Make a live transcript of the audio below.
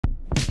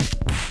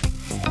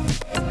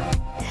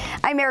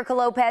I'm Erica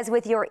Lopez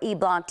with your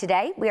E-Block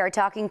today. We are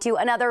talking to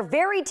another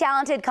very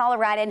talented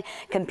Coloradan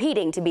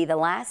competing to be the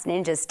last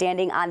ninja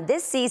standing on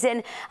this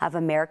season of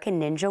American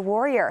Ninja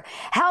Warrior.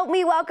 Help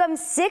me welcome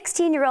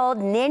 16-year-old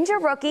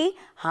ninja rookie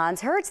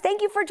Hans Hurtz.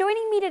 Thank you for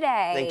joining me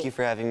today. Thank you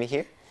for having me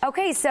here.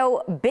 Okay,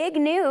 so big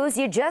news.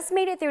 You just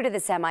made it through to the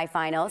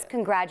semifinals.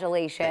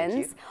 Congratulations.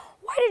 Thank you.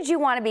 Why did you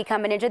want to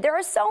become a ninja? There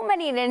are so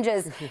many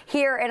ninjas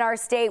here in our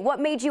state. What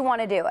made you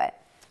want to do it?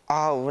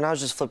 When I was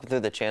just flipping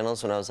through the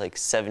channels when I was like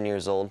 7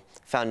 years old,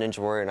 found Ninja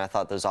Warrior and I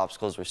thought those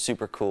obstacles were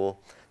super cool.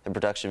 The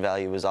production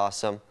value was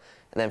awesome.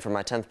 And then for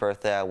my 10th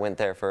birthday, I went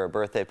there for a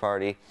birthday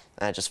party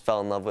and I just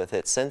fell in love with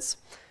it since.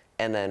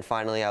 And then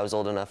finally I was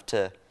old enough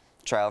to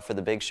try out for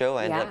the big show.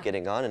 I ended up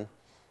getting on and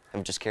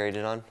I've just carried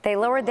it on. They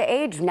lowered the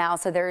age now,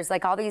 so there's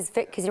like all these,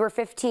 because you were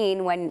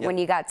 15 when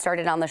you got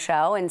started on the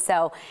show, and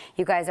so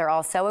you guys are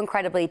all so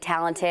incredibly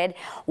talented.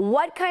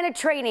 What kind of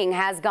training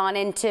has gone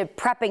into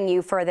prepping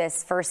you for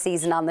this first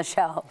season on the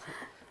show?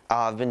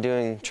 I've been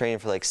doing training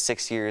for like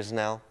 6 years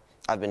now.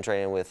 I've been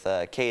training with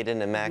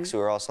Caden and Max, who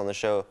are also on the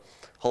show, a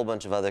whole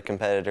bunch of other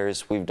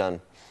competitors. We've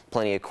done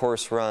plenty of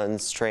course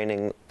runs,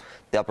 training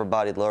the upper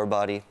body, lower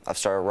body. I've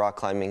started rock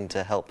climbing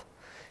to help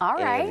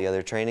any of the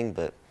other training,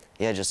 but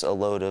yeah, just a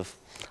load of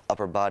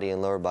upper body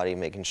and lower body,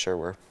 making sure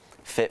we're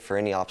fit for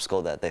any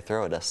obstacle that they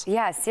throw at us.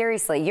 Yeah,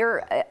 seriously.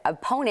 Your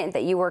opponent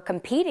that you were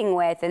competing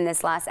with in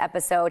this last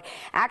episode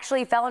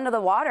actually fell into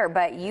the water,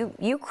 but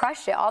you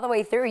crushed it all the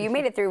way through. You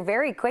made it through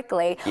very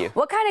quickly.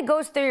 What kind of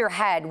goes through your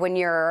head when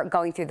you're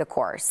going through the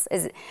course?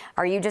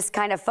 Are you just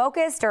kind of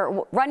focused,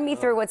 or run me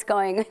through what's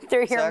going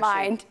through your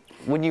mind?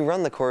 When you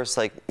run the course,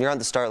 like you're on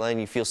the start line,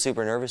 you feel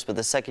super nervous, but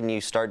the second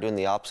you start doing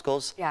the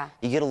obstacles,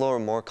 you get a little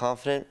more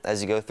confident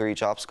as you go through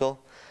each obstacle.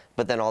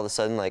 But then all of a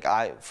sudden, like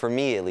for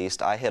me at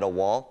least, I hit a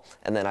wall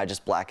and then I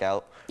just black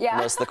out.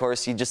 Most of the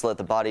course, you just let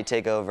the body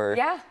take over.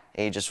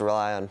 And you just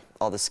rely on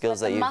all the skills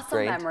that you've gained.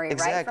 Muscle memory,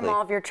 right, from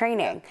all of your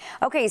training.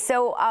 Okay,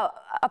 so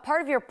a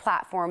part of your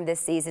platform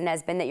this season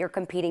has been that you're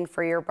competing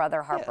for your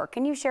brother Harper.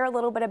 Can you share a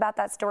little bit about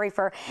that story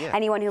for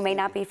anyone who may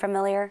not be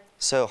familiar?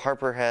 So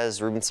Harper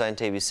has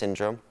Rubinstein-Taybi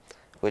syndrome,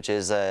 which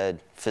is a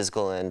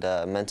physical and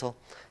mental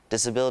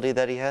disability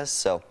that he has.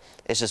 So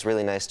it's just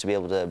really nice to be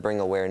able to bring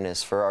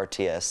awareness for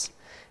RTS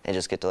and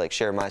just get to like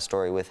share my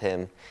story with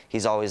him.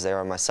 He's always there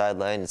on my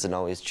sidelines and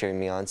always cheering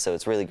me on. So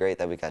it's really great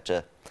that we got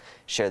to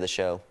share the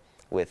show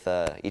with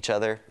each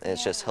other, and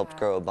it's just helped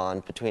grow a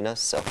bond between us.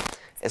 So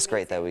it's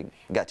great that we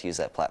got to use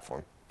that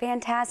platform.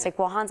 Fantastic.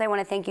 Well, Hans, I want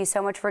to thank you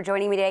so much for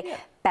joining me today.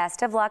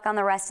 Best of luck on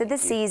the rest of the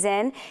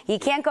season. You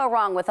can't go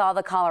wrong with all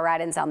the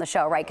Coloradans on the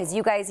show, right? Because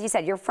you guys, you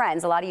said you're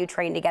friends. A lot of you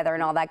train together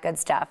and all that good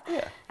stuff.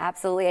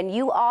 Absolutely. And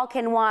you all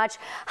can watch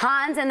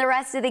Hans and the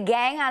rest of the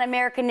gang on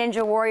American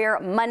Ninja Warrior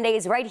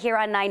Mondays right here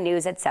on 9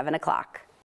 News at 7 o'clock.